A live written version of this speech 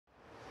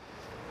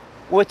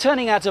We're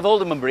turning out of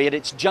Aldermanbury at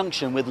its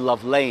junction with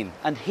Love Lane,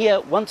 and here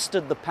once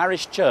stood the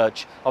parish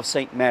church of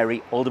St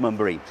Mary,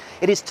 Aldermanbury.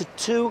 It is to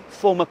two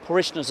former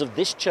parishioners of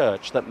this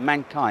church that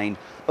mankind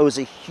owes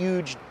a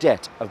huge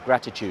debt of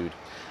gratitude.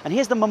 And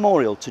here's the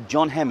memorial to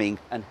John Hemming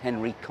and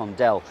Henry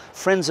Condell,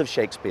 friends of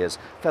Shakespeare's,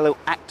 fellow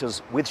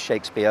actors with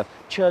Shakespeare,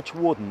 church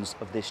wardens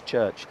of this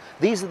church.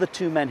 These are the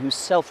two men who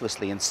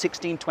selflessly in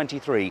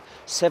 1623,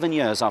 7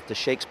 years after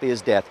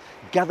Shakespeare's death,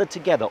 gathered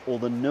together all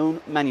the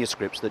known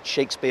manuscripts that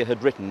Shakespeare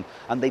had written,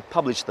 and they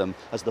published them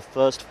as the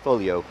first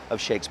folio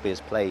of Shakespeare's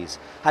plays.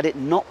 Had it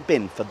not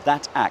been for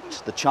that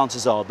act, the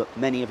chances are that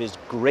many of his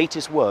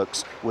greatest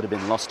works would have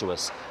been lost to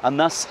us. And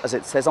thus, as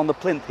it says on the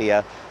plinth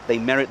here, they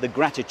merit the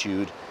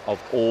gratitude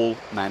of all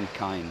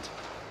mankind.